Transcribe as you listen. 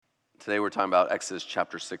Today we're talking about Exodus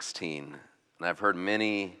chapter 16. And I've heard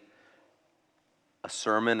many a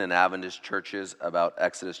sermon in Adventist churches about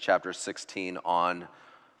Exodus chapter 16 on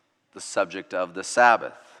the subject of the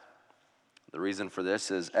Sabbath. The reason for this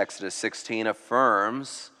is Exodus 16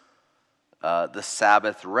 affirms the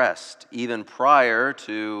Sabbath rest, even prior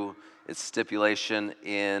to its stipulation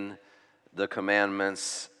in the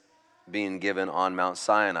commandments being given on Mount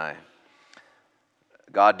Sinai.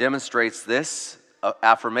 God demonstrates this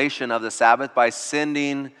affirmation of the Sabbath by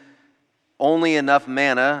sending only enough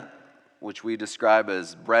manna, which we describe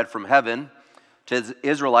as bread from heaven, to the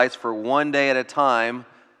Israelites for one day at a time,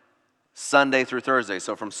 Sunday through Thursday.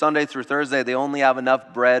 So from Sunday through Thursday, they only have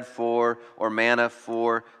enough bread or manna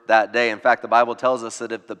for that day. In fact, the Bible tells us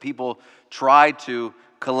that if the people tried to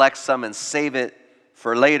collect some and save it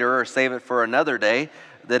for later or save it for another day,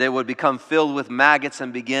 that it would become filled with maggots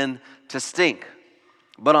and begin to stink.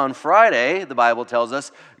 But on Friday, the Bible tells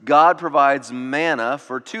us, God provides manna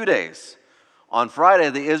for 2 days. On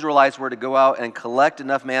Friday, the Israelites were to go out and collect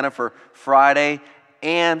enough manna for Friday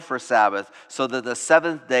and for Sabbath, so that the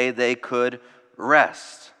seventh day they could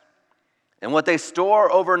rest. And what they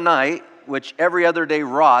store overnight, which every other day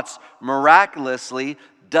rots, miraculously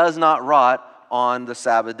does not rot on the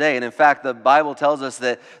Sabbath day. And in fact, the Bible tells us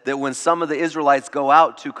that when some of the Israelites go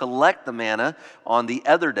out to collect the manna on the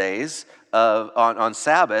other days, on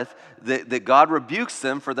Sabbath, that God rebukes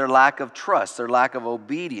them for their lack of trust, their lack of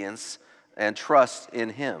obedience and trust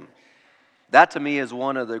in Him. That to me is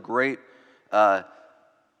one of the great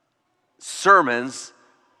sermons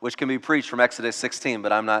which can be preached from Exodus 16,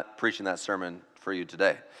 but I'm not preaching that sermon for you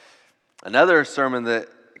today. Another sermon that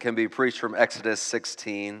can be preached from Exodus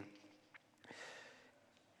 16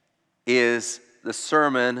 is the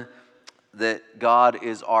sermon that God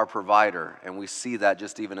is our provider. And we see that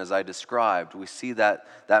just even as I described. We see that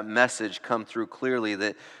message come through clearly,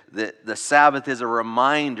 that the Sabbath is a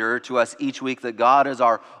reminder to us each week that God is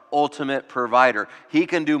our ultimate provider. He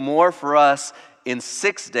can do more for us in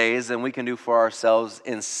 6 days than we can do for ourselves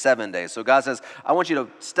in 7 days. So God says, I want you to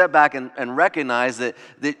step back and recognize that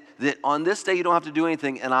on this day you don't have to do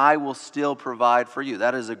anything, and I will still provide for you.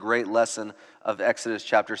 That is a great lesson of Exodus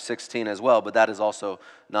chapter 16 as well, but that is also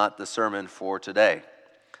not the sermon for today.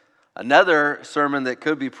 Another sermon that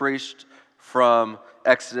could be preached from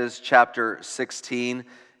Exodus chapter 16,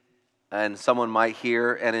 and someone might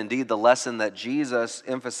hear, and indeed the lesson that Jesus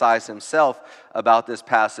emphasized himself about this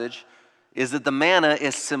passage, is that the manna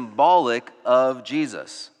is symbolic of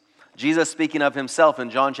Jesus. Jesus speaking of himself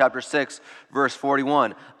in John chapter 6, verse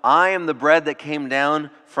 41, I am the bread that came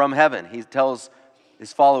down from heaven. He tells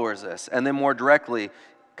his followers this. And then more directly,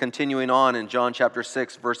 continuing on in John chapter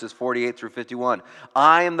 6, verses 48 through 51,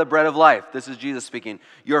 I am the bread of life. This is Jesus speaking.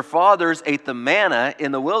 Your fathers ate the manna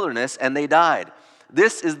in the wilderness and they died.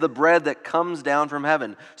 This is the bread that comes down from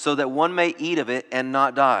heaven, so that one may eat of it and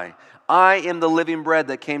not die. I am the living bread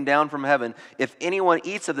that came down from heaven. If anyone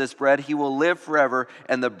eats of this bread, he will live forever.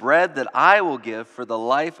 And the bread that I will give for the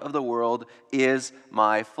life of the world is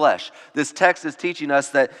my flesh. This text is teaching us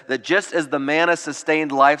that just as the manna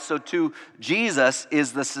sustained life, so too Jesus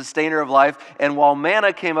is the sustainer of life. And while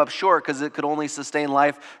manna came up short because it could only sustain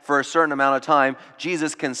life for a certain amount of time,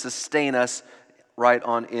 Jesus can sustain us right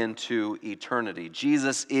on into eternity.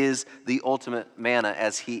 Jesus is the ultimate manna,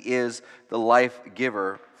 as He is the life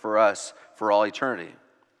giver for us for all eternity.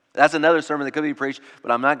 That's another sermon that could be preached,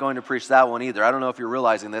 but I'm not going to preach that one either. I don't know if you're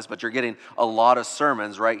realizing this, but you're getting a lot of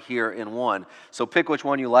sermons right here in one. So pick which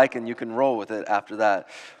one you like and you can roll with it after that.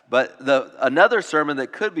 But another sermon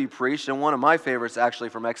that could be preached, and one of my favorites actually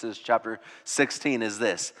from Exodus chapter 16, is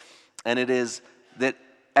this. And it is that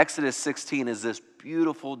Exodus 16 is this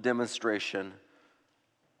beautiful demonstration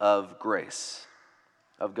of grace,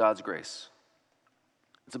 of God's grace.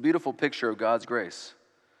 It's a beautiful picture of God's grace.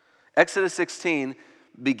 Exodus 16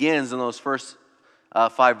 begins in those first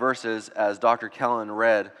 5 verses, as Dr. Kellen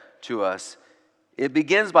read to us. It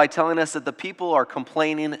begins by telling us that the people are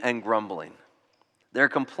complaining and grumbling. They're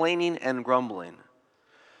complaining and grumbling.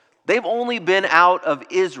 They've only been out of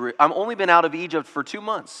Egypt for 2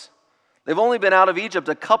 months. They've only been out of Egypt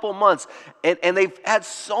a couple months, and they've had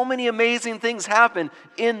so many amazing things happen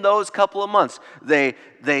in those couple of months. They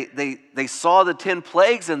saw the 10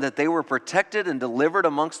 plagues and that they were protected and delivered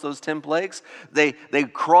amongst those 10 plagues. They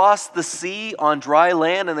crossed the sea on dry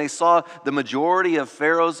land, and they saw the majority of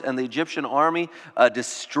Pharaoh's and the Egyptian army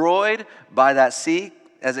destroyed by that sea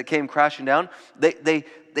as it came crashing down.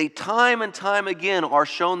 They time and time again are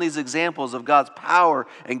shown these examples of God's power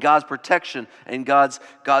and God's protection and God's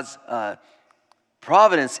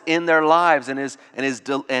providence in their lives and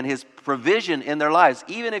his provision in their lives.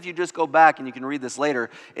 Even if you just go back, and you can read this later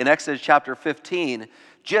in Exodus chapter 15,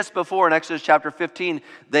 just before in Exodus chapter 15,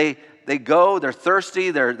 they go, they're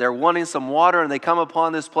thirsty, they're wanting some water, and they come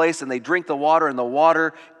upon this place and they drink the water, and the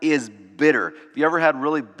water is bitter. Have you ever had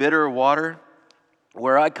really bitter water?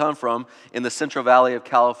 Where I come from, in the Central Valley of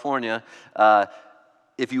California,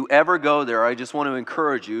 if you ever go there, I just want to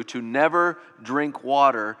encourage you to never drink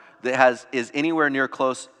water that is anywhere near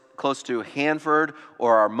close to Hanford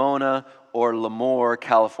or Armona or Lemoore,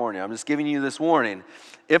 California. I'm just giving you this warning.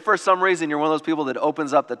 If for some reason you're one of those people that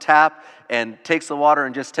opens up the tap and takes the water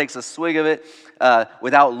and just takes a swig of it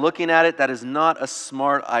without looking at it, that is not a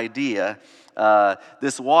smart idea.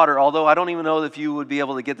 This water, although I don't even know if you would be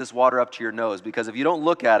able to get this water up to your nose, because if you don't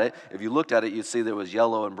look at it, if you looked at it, you'd see that it was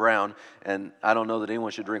yellow and brown, and I don't know that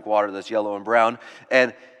anyone should drink water that's yellow and brown.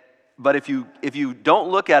 But if you don't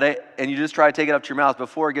look at it and you just try to take it up to your mouth,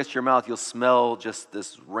 before it gets to your mouth, you'll smell just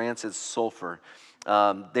this rancid sulfur.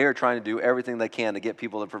 They are trying to do everything they can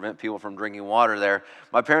to prevent people from drinking water there.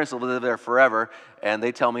 My parents have lived there forever, and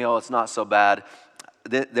they tell me, oh, it's not so bad.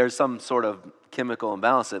 There's some sort of chemical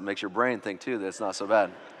imbalance that makes your brain think too that it's not so bad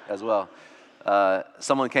as well.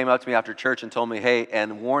 Someone came up to me after church and told me, hey,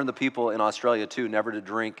 and warn the people in Australia too, never to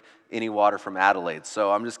drink any water from Adelaide. So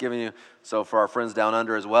I'm just giving you, so for our friends down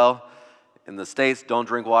under as well, in the States, don't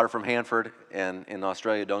drink water from Hanford, and in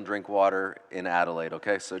Australia, don't drink water in Adelaide,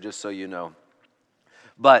 okay? So just so you know.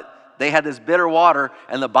 But they had this bitter water,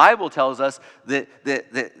 and the Bible tells us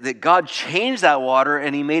that God changed that water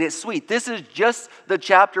and he made it sweet. This is just the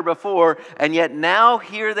chapter before, and yet now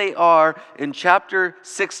here they are in chapter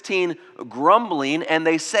 16 grumbling, and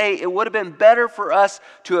they say it would have been better for us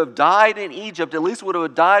to have died in Egypt. At least we would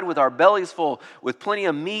have died with our bellies full, with plenty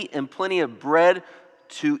of meat and plenty of bread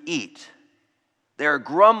to eat. They're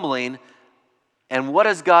grumbling, and what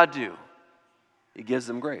does God do? He gives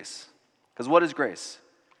them grace. Because what is grace?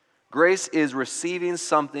 Grace is receiving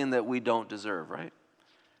something that we don't deserve, right?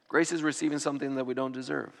 Grace is receiving something that we don't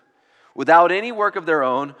deserve. Without any work of their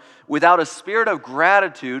own, without a spirit of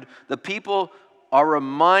gratitude, the people are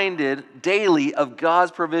reminded daily of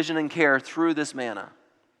God's provision and care through this manna.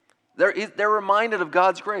 They're reminded of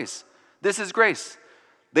God's grace. This is grace.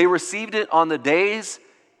 They received it on the days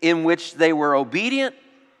in which they were obedient,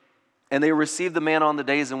 and they received the manna on the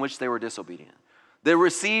days in which they were disobedient. They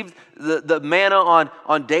received the manna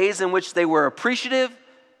on days in which they were appreciative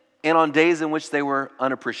and on days in which they were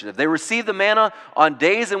unappreciative. They received the manna on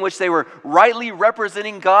days in which they were rightly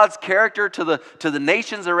representing God's character to the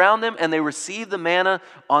nations around them, and they received the manna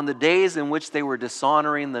on the days in which they were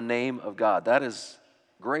dishonoring the name of God. That is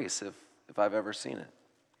grace, if I've ever seen it.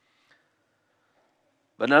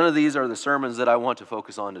 But none of these are the sermons that I want to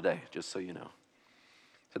focus on today, just so you know.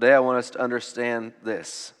 Today I want us to understand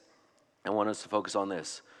this. I want us to focus on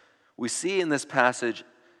this. We see in this passage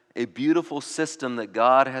a beautiful system that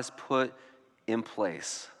God has put in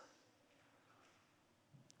place.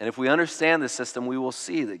 And if we understand this system, we will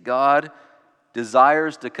see that God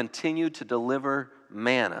desires to continue to deliver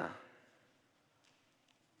manna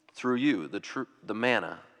through you, the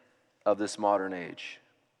manna of this modern age.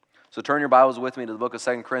 So turn your Bibles with me to the book of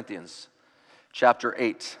 2 Corinthians, chapter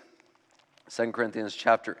 8. 2 Corinthians,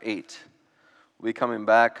 chapter 8. We'll be coming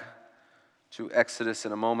back to Exodus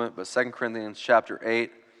in a moment, but 2 Corinthians chapter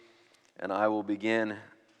 8, and I will begin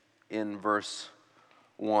in verse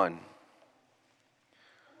 1.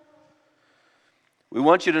 We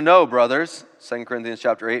want you to know, brothers, 2 Corinthians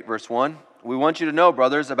chapter 8, verse 1, we want you to know,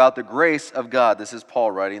 brothers, about the grace of God, this is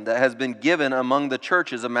Paul writing, that has been given among the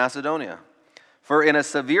churches of Macedonia. For in a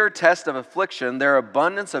severe test of affliction, their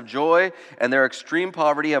abundance of joy and their extreme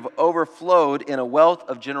poverty have overflowed in a wealth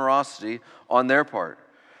of generosity on their part.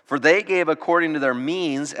 For they gave according to their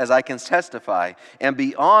means, as I can testify, and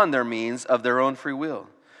beyond their means of their own free will,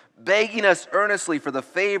 begging us earnestly for the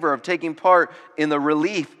favor of taking part in the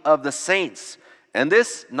relief of the saints. And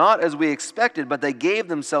this not as we expected, but they gave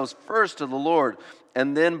themselves first to the Lord,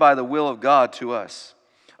 and then by the will of God to us.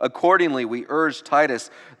 Accordingly, we urge Titus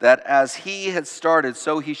that as he had started,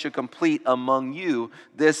 so he should complete among you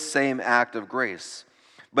this same act of grace.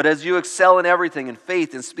 But as you excel in everything, in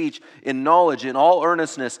faith, in speech, in knowledge, in all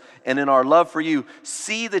earnestness, and in our love for you,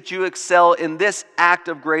 see that you excel in this act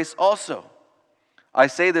of grace also. I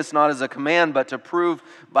say this not as a command, but to prove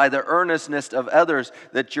by the earnestness of others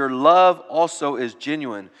that your love also is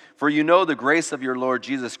genuine. For you know the grace of your Lord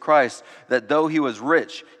Jesus Christ, that though he was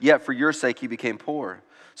rich, yet for your sake he became poor,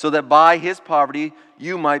 so that by his poverty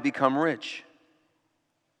you might become rich.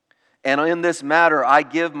 And in this matter, I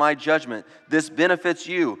give my judgment. This benefits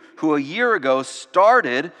you, who a year ago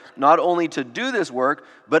started not only to do this work,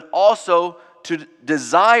 but also to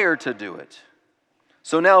desire to do it.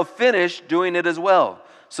 So now finish doing it as well,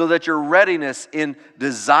 so that your readiness in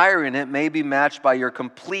desiring it may be matched by your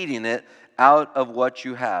completing it out of what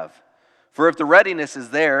you have. For if the readiness is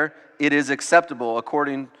there, it is acceptable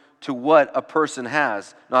according to what a person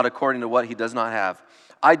has, not according to what he does not have.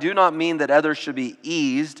 I do not mean that others should be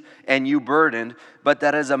eased and you burdened, but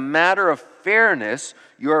that as a matter of fairness,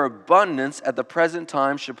 your abundance at the present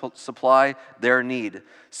time should supply their need,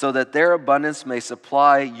 so that their abundance may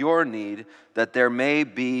supply your need, that there may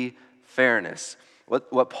be fairness.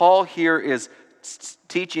 What Paul here is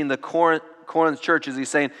teaching the Corinth church is he's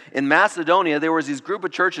saying, in Macedonia, there was these group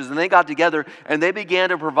of churches, and they got together, and they began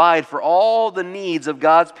to provide for all the needs of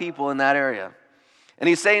God's people in that area. And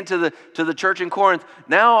he's saying to the church in Corinth,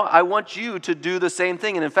 now I want you to do the same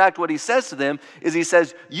thing. And in fact, what he says to them is he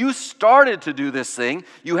says, you started to do this thing.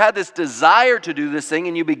 You had this desire to do this thing,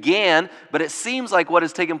 and you began. But it seems like what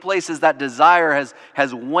has taken place is that desire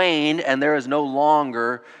has waned, and there is no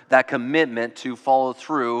longer that commitment to follow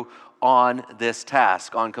through on this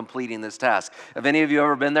task, on completing this task. Have any of you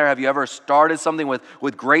ever been there? Have you ever started something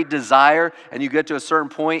with great desire and you get to a certain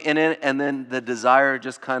point in it and then the desire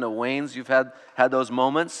just kind of wanes? You've had those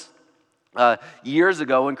moments? Years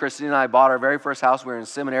ago when Christina and I bought our very first house, we were in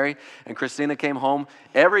seminary, and Christina came home.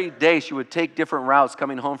 Every day she would take different routes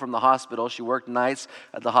coming home from the hospital. She worked nights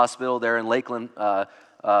at the hospital there in Lakeland,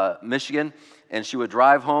 Michigan, and she would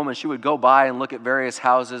drive home and she would go by and look at various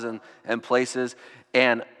houses and places.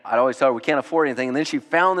 And I'd always tell her, we can't afford anything. And then she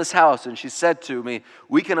found this house, and she said to me,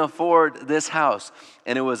 we can afford this house.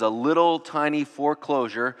 And it was a little tiny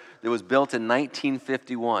foreclosure that was built in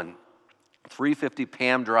 1951. 350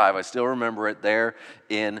 Pam Drive. I still remember it there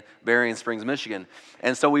in Berrien Springs, Michigan.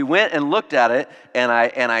 And so we went and looked at it, and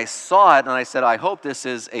I saw it, and I said, I hope this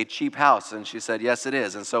is a cheap house. And she said, yes, it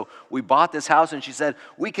is. And so we bought this house, and she said,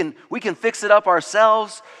 we can fix it up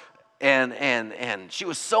ourselves. And she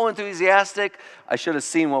was so enthusiastic. I should have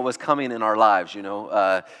seen what was coming in our lives, you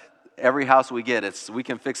know. Every house we get, we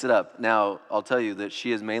can fix it up. Now, I'll tell you that she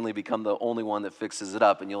has mainly become the only one that fixes it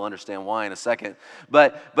up, and you'll understand why in a second.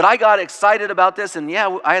 But I got excited about this, and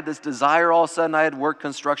yeah, I had this desire all of a sudden. I had worked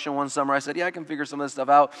construction one summer. I said, yeah, I can figure some of this stuff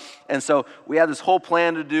out. And so we had this whole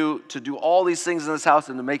plan to do all these things in this house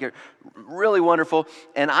and to make it really wonderful.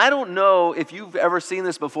 And I don't know if you've ever seen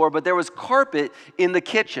this before, but there was carpet in the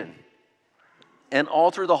kitchen and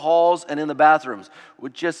all through the halls and in the bathrooms,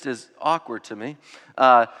 which just is awkward to me.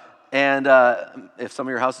 And if some of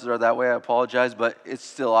your houses are that way, I apologize, but it's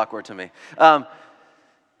still awkward to me.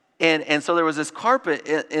 And so there was this carpet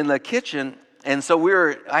in the kitchen, and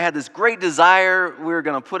so I had this great desire. We were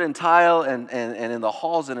going to put in tile and in the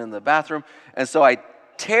halls and in the bathroom. And so I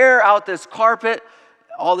tear out this carpet,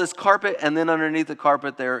 all this carpet, and then underneath the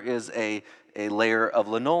carpet there is a layer of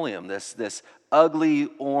linoleum, this ugly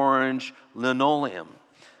orange linoleum.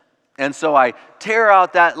 And so I tear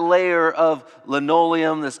out that layer of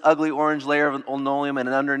linoleum, this ugly orange layer of linoleum, and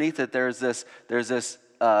underneath it there's this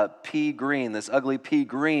pea green, this ugly pea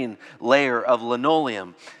green layer of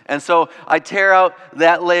linoleum. And so I tear out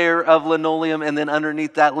that layer of linoleum, and then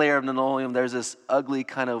underneath that layer of linoleum there's this ugly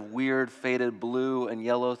kind of weird faded blue and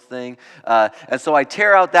yellow thing. And so I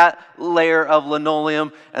tear out that layer of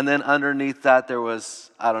linoleum, and then underneath that there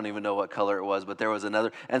was, I don't even know what color it was, but there was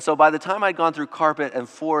another. And so by the time I'd gone through carpet and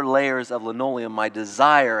 4 layers of linoleum, my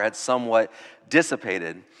desire had somewhat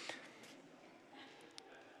dissipated.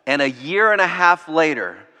 And a year and a half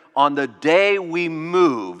later, on the day we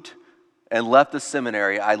moved and left the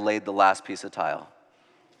seminary, I laid the last piece of tile.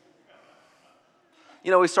 You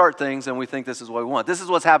know, we start things and we think this is what we want. This is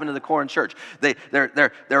what's happened to the Corinth church.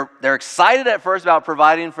 They're excited at first about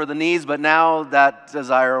providing for the needs, but now that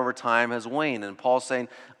desire over time has waned. And Paul's saying,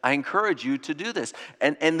 I encourage you to do this.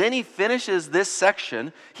 And then he finishes this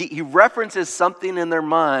section. He references something in their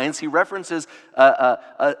minds. He references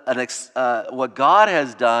what God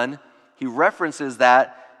has done. He references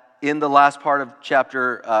that in the last part of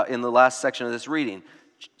chapter, in the last section of this reading,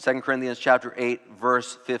 2 Corinthians chapter 8,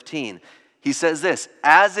 verse 15. He says this,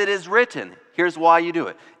 as it is written, here's why you do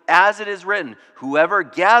it. As it is written, whoever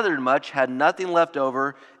gathered much had nothing left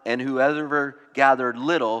over, and whoever gathered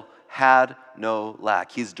little had no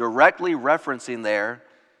lack. He's directly referencing there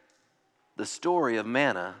the story of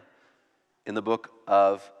manna in the book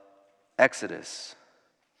of Exodus.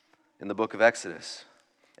 In the book of Exodus.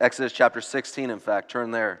 Exodus chapter 16, in fact, turn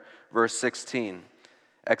there, verse 16.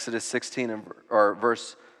 Exodus 16, or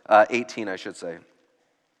verse 18, I should say.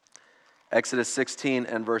 Exodus 16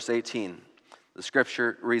 and verse 18. The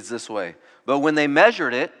scripture reads this way. But when they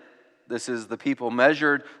measured it, this is the people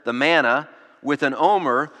measured the manna with an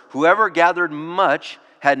omer, whoever gathered much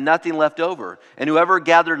had nothing left over, and whoever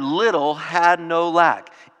gathered little had no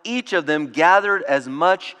lack. Each of them gathered as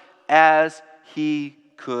much as he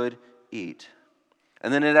could eat.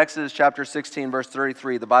 And then in Exodus chapter 16, verse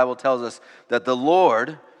 33, the Bible tells us that the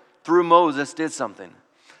Lord, through Moses, did something.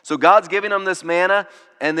 So God's giving them this manna,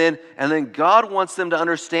 and then God wants them to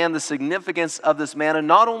understand the significance of this manna,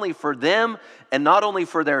 not only for them and not only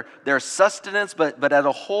for their sustenance, but at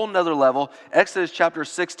a whole nother level. Exodus chapter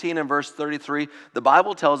 16 and verse 33, the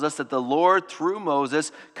Bible tells us that the Lord, through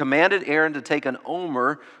Moses, commanded Aaron to take an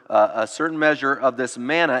omer, a certain measure of this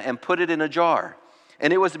manna, and put it in a jar.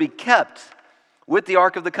 And it was to be kept with the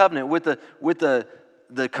Ark of the Covenant, with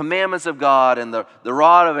the commandments of God and the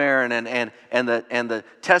rod of Aaron and the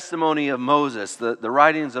testimony of Moses, the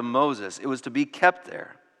writings of Moses. It was to be kept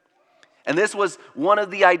there. And this was one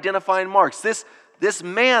of the identifying marks. This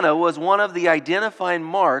manna was one of the identifying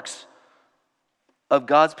marks of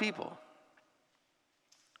God's people.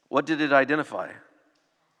 What did it identify?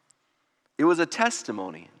 It was a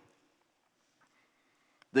testimony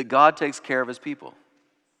that God takes care of his people.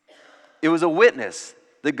 It was a witness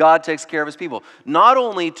that God takes care of his people. Not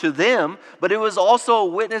only to them, but it was also a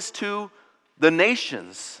witness to the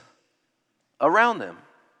nations around them.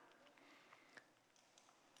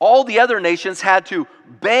 All the other nations had to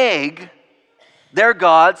beg their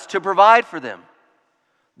gods to provide for them.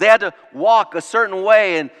 They had to walk a certain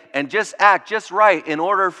way and just act just right in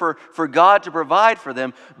order for God to provide for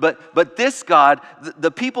them. But this God, the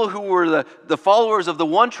people who were the followers of the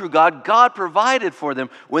one true God, God provided for them.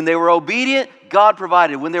 When they were obedient, God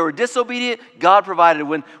provided. When they were disobedient, God provided.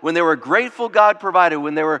 When they were grateful, God provided.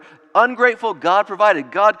 When they were ungrateful, God provided.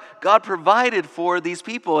 God provided for these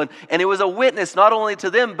people. And it was a witness not only to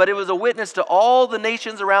them, but it was a witness to all the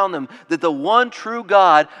nations around them that the one true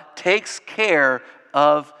God takes care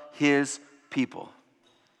of his people.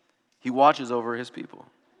 He watches over his people.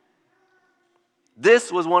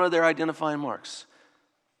 This was one of their identifying marks,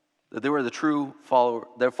 that they were the true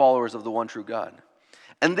they're followers of the one true God.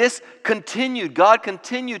 And this continued, God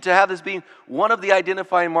continued to have this being one of the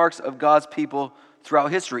identifying marks of God's people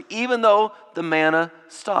throughout history, even though the manna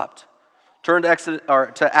stopped. Turn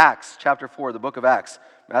to Acts chapter 4, the book of Acts.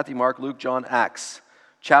 Matthew, Mark, Luke, John, Acts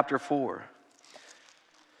chapter 4.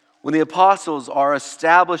 When the apostles are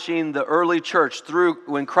establishing the early church,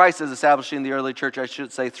 when Christ is establishing the early church, I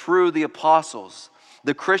should say, through the apostles,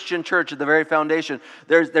 the Christian church at the very foundation,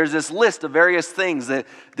 there's this list of various things that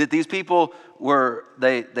these people were,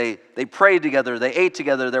 they prayed together, they ate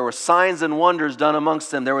together, there were signs and wonders done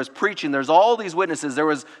amongst them, there was preaching, there's all these witnesses, there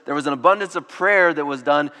was an abundance of prayer that was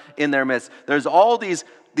done in their midst. There's all these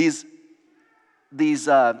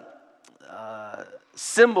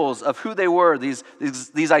symbols of who they were,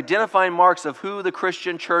 these identifying marks of who the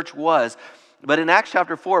Christian church was. But in Acts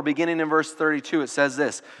chapter 4, beginning in verse 32, it says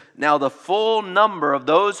this: "Now the full number of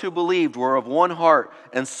those who believed were of one heart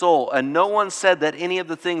and soul, and no one said that any of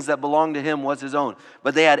the things that belonged to him was his own,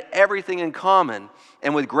 but they had everything in common.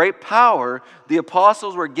 And with great power, the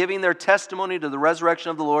apostles were giving their testimony to the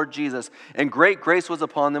resurrection of the Lord Jesus, and great grace was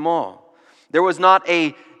upon them all. There was not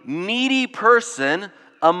a needy person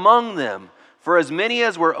among them. For as many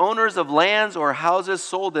as were owners of lands or houses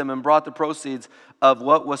sold them and brought the proceeds of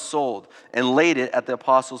what was sold and laid it at the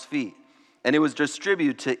apostles' feet. And it was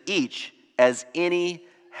distributed to each as any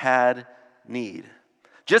had need."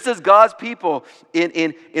 Just as God's people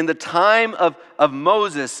in the time of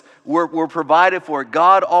Moses were provided for,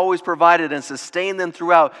 God always provided and sustained them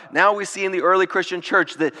throughout. Now we see in the early Christian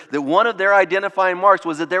church that one of their identifying marks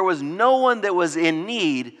was that there was no one that was in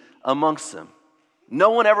need amongst them.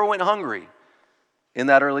 No one ever went hungry in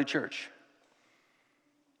that early church.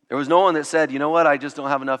 There was no one that said, "You know what, I just don't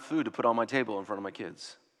have enough food to put on my table in front of my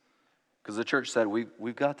kids." Because the church said,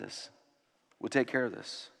 we've got this. We'll take care of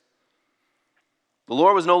this. The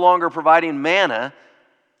Lord was no longer providing manna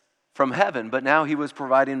from heaven, but now he was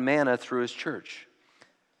providing manna through his church.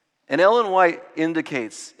 And Ellen White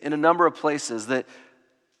indicates in a number of places that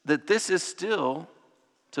this is still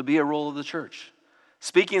to be a role of the church.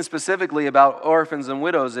 Speaking specifically about orphans and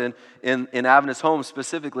widows in Adventist homes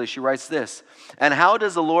specifically, she writes this: "And how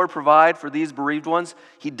does the Lord provide for these bereaved ones?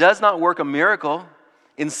 He does not work a miracle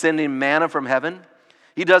in sending manna from heaven.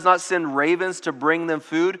 He does not send ravens to bring them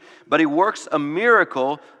food, but he works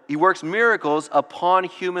miracles upon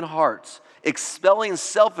human hearts, expelling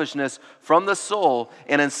selfishness from the soul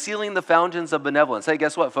and unsealing the fountains of benevolence." Hey,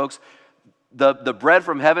 guess what, folks? The bread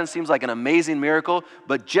from heaven seems like an amazing miracle,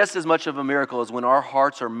 but just as much of a miracle is when our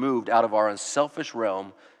hearts are moved out of our unselfish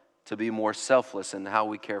realm to be more selfless in how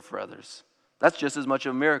we care for others. That's just as much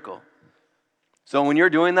of a miracle. So when you're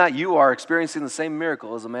doing that, you are experiencing the same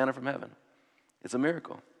miracle as the manna from heaven. It's a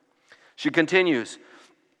miracle. She continues,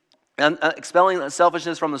 expelling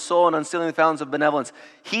selfishness from the soul and unsealing the fountains of benevolence.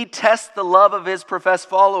 He tests the love of his professed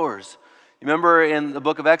followers. You remember in the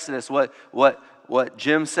book of Exodus what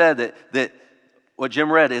Jim said, that what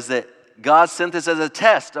Jim read is that God sent this as a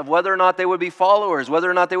test of whether or not they would be followers, whether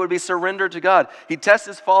or not they would be surrendered to God. He tests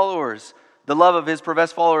his followers, the love of his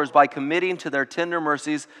professed followers, by committing to their tender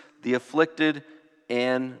mercies the afflicted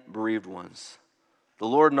and bereaved ones. The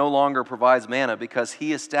Lord no longer provides manna because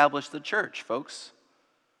he established the church, folks.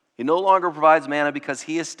 He no longer provides manna because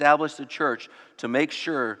he established the church to make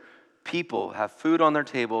sure people have food on their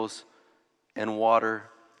tables and water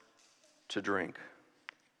to drink.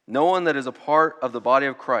 No one that is a part of the body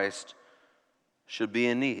of Christ should be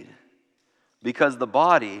in need, because the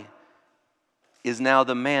body is now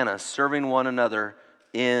the manna, serving one another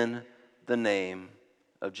in the name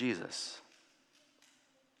of Jesus.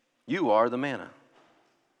 You are the manna.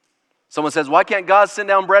 Someone says, why can't God send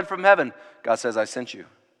down bread from heaven? God says, I sent you.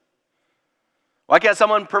 Why can't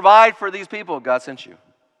someone provide for these people? God sent you.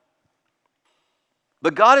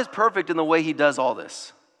 But God is perfect in the way he does all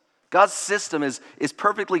this. God's system is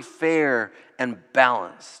perfectly fair and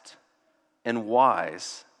balanced and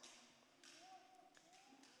wise.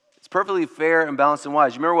 It's perfectly fair and balanced and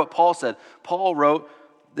wise. You remember what Paul said? Paul wrote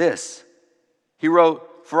this. He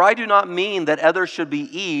wrote, for I do not mean that others should be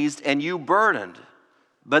eased and you burdened,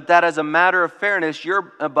 but that as a matter of fairness,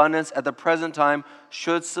 your abundance at the present time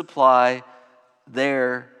should supply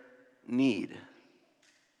their need.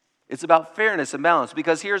 It's about fairness and balance,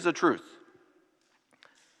 because here's the truth.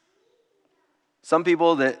 Some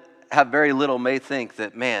people that have very little may think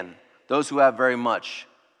that, man, those who have very much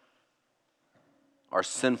are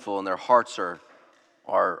sinful and their hearts are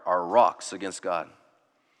rocks against God.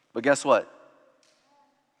 But guess what?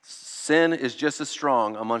 Sin is just as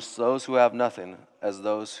strong amongst those who have nothing as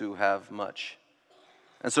those who have much.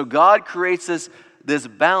 And so God creates this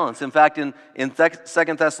balance. In fact, in 2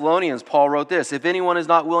 Thessalonians, Paul wrote this, if anyone is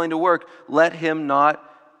not willing to work, let him not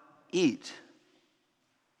eat.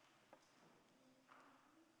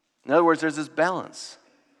 In other words, there's this balance.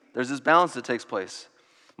 There's this balance that takes place.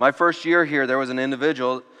 My first year here, there was an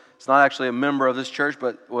individual, it's not actually a member of this church,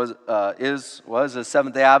 but was a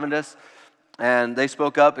Seventh-day Adventist, and they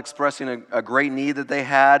spoke up expressing a great need that they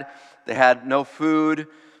had. They had no food,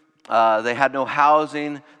 they had no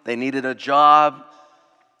housing, they needed a job.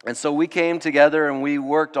 And so we came together and we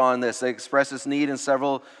worked on this. They expressed this need, and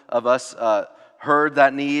several of us heard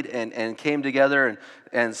that need and came together,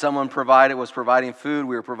 and someone was providing food.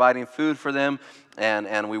 We were providing food for them,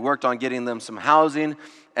 and we worked on getting them some housing.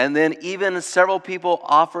 And then even several people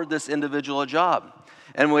offered this individual a job.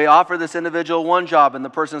 And we offered this individual one job, and the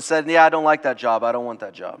person said, yeah, I don't like that job. I don't want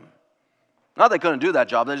that job. Not they couldn't do that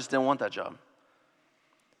job, they just didn't want that job.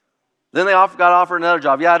 Then they got offered another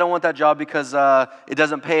job. Yeah, I don't want that job because it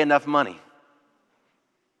doesn't pay enough money.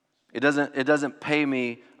 It doesn't pay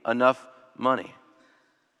me enough money.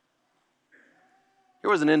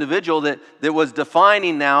 Here was an individual that was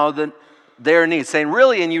defining now their needs, saying,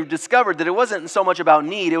 really, and you discovered that it wasn't so much about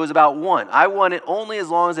need, it was about want. I want it only as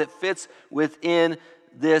long as it fits within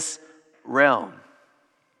this realm.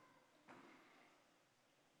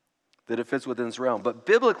 That it fits within this realm. But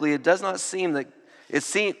biblically, it does not seem that,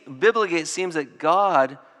 biblically it seems that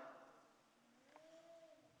God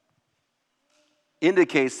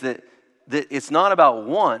indicates that it's not about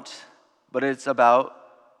want, but it's about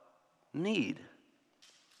need.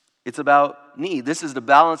 It's about need. This is to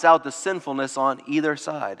balance out the sinfulness on either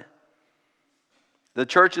side. The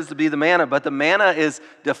church is to be the manna, but the manna is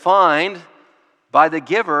defined by the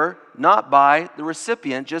giver, not by the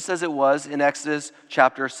recipient, just as it was in Exodus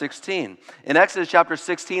chapter 16. In Exodus chapter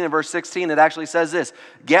 16 and verse 16, it actually says this,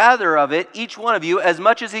 gather of it, each one of you, as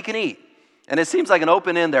much as he can eat. And it seems like an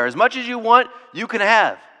open end there. As much as you want, you can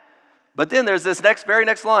have. But then there's this very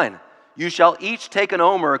next line. You shall each take an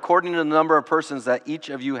omer according to the number of persons that each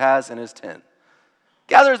of you has in his tent.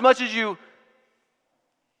 Gather as much as you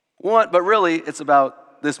want, but really it's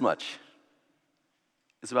about this much.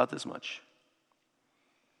 It's about this much.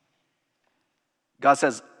 God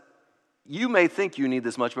says, you may think you need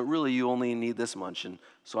this much, but really you only need this much. And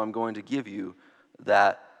so I'm going to give you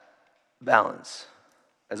that balance,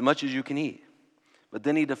 as much as you can eat. But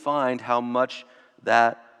then he defined how much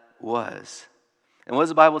that was. And what does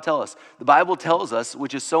the Bible tell us? The Bible tells us,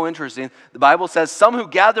 which is so interesting, the Bible says some who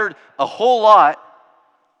gathered a whole lot,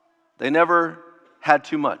 they never had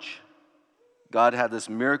too much. God had this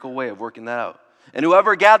miracle way of working that out. And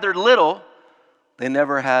whoever gathered little, They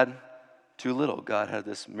never had too little. God had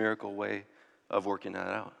this miracle way of working that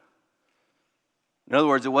out. In other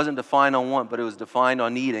words, it wasn't defined on want, but it was defined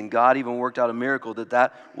on need. And God even worked out a miracle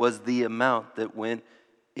that was the amount that went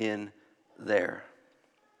in there.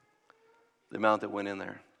 The amount that went in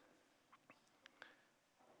there.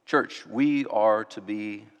 Church, we are to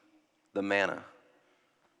be the manna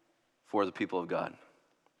for the people of God.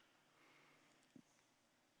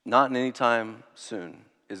 Not in any time soon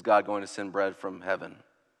is God going to send bread from heaven.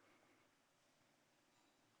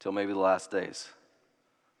 Till maybe the last days.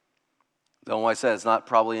 Then why I said it's not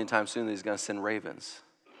probably anytime soon that he's going to send ravens.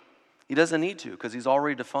 He doesn't need to, because he's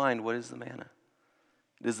already defined what is the manna.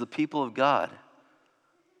 It is the people of God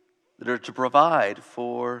that are to provide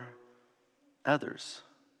for others,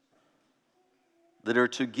 that are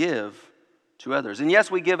to give to others. And yes,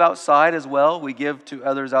 we give outside as well. We give to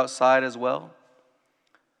others outside as well.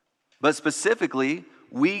 But specifically,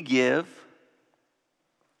 we give,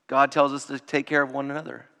 God tells us to take care of one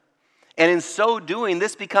another. And in so doing,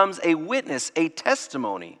 this becomes a witness, a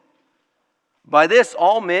testimony. By this,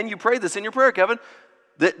 all men, you prayed this in your prayer, Kevin,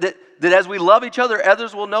 that as we love each other,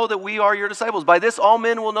 others will know that we are your disciples. By this, all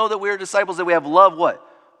men will know that we are disciples, that we have love, what?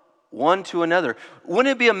 One to another.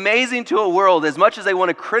 Wouldn't it be amazing to a world, as much as they want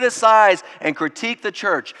to criticize and critique the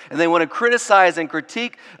church, and they want to criticize and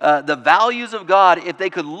critique the values of God, if they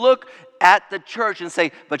could look at the church and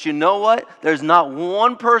say, but you know what? There's not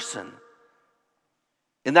one person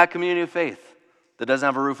in that community of faith that doesn't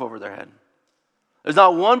have a roof over their head. There's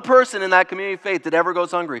not one person in that community of faith that ever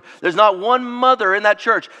goes hungry. There's not one mother in that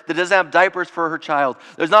church that doesn't have diapers for her child.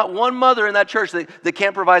 There's not one mother in that church that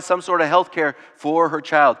can't provide some sort of health care for her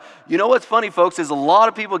child. You know what's funny, folks, is a lot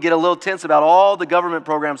of people get a little tense about all the government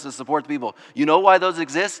programs to support the people. You know why those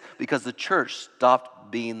exist? Because the church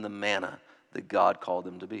stopped being the manna that God called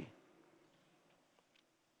them to be.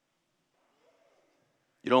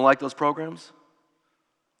 You don't like those programs?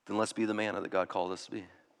 Then let's be the manna that God called us to be.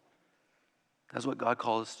 That's what God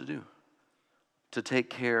called us to do. To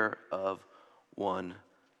take care of one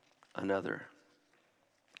another.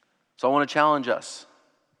 So I want to challenge us.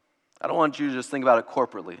 I don't want you to just think about it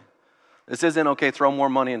corporately. This isn't, okay, throw more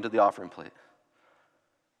money into the offering plate.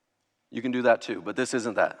 You can do that too, but this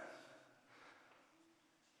isn't that.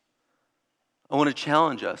 I want to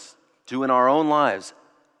challenge us to, in our own lives,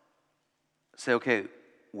 say, okay,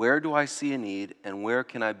 where do I see a need and where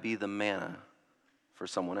can I be the manna for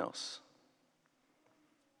someone else?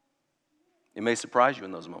 It may surprise you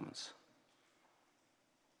in those moments.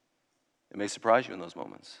 It may surprise you in those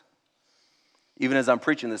moments. Even as I'm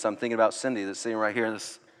preaching this, I'm thinking about Cindy that's sitting right here in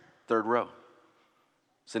this third row.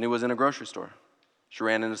 Cindy was in a grocery store. She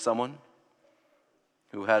ran into someone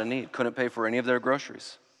who had a need, couldn't pay for any of their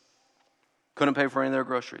groceries. Couldn't pay for any of their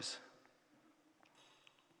groceries.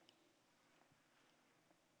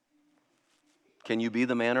 Can you be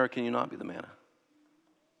the manna or can you not be the manna?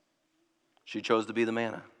 She chose to be the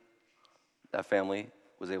manna. That family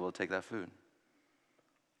was able to take that food.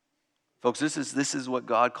 Folks, this is what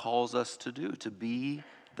God calls us to do, to be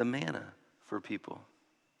the manna for people.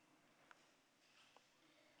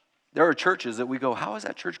 There are churches that we go, how is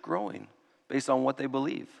that church growing based on what they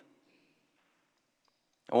believe?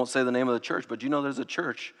 I won't say the name of the church, but you know there's a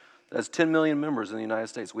church that has 10 million members in the United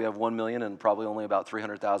States. We have 1 million and probably only about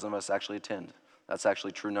 300,000 of us actually attend. That's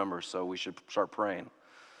actually true numbers, so we should start praying.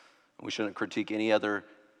 We shouldn't critique any other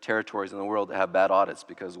territories in the world that have bad audits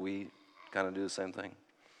because we kind of do the same thing.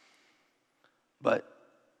 But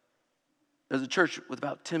there's a church with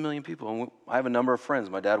about 10 million people, and I have a number of friends.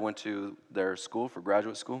 My dad went to their school for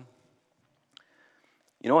graduate school.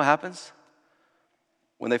 You know what happens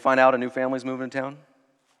when they find out a new family's moving to town?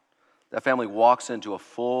 That family walks into a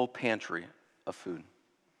full pantry of food.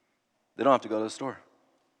 They don't have to go to the store.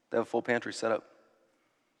 They have a full pantry set up.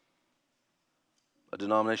 A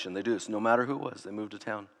denomination, they do this. No matter who it was, they moved to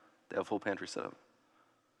town. They have a full pantry set up.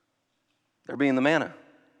 They're being the manna.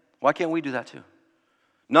 Why can't we do that too?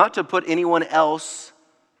 Not to put anyone else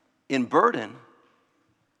in burden,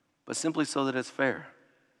 but simply so that it's fair.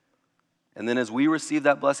 And then as we receive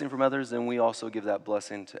that blessing from others, then we also give that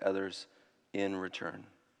blessing to others in return.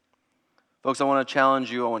 Folks, I want to challenge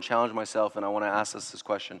you. I want to challenge myself, and I want to ask us this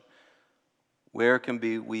question. Where can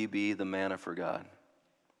we be the manna for God?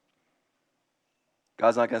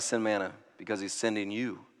 God's not going to send manna because he's sending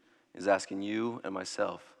you. He's asking you and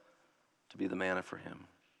myself to be the manna for him.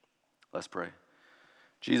 Let's pray.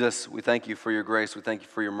 Jesus, we thank you for your grace. We thank you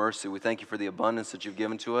for your mercy. We thank you for the abundance that you've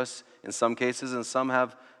given to us in some cases, and some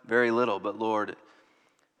have very little. But Lord,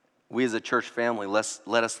 we as a church family,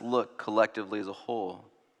 let us look collectively as a whole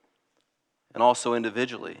and also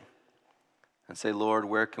individually and say, Lord,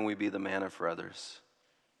 where can we be the manna for others?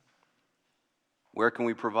 Where can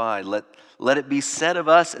we provide? Let it be said of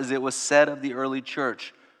us as it was said of the early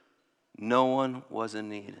church, no one was in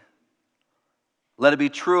need. Let it be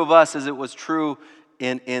true of us as it was true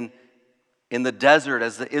in the desert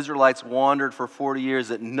as the Israelites wandered for 40 years,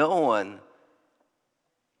 that no one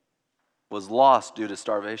was lost due to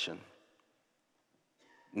starvation.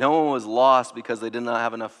 No one was lost because they did not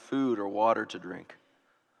have enough food or water to drink.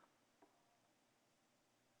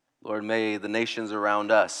 Lord, may the nations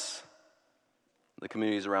around us, the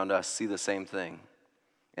communities around us, see the same thing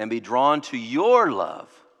and be drawn to your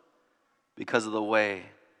love because of the way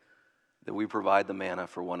that we provide the manna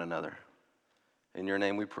for one another. In your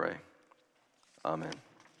name we pray. Amen.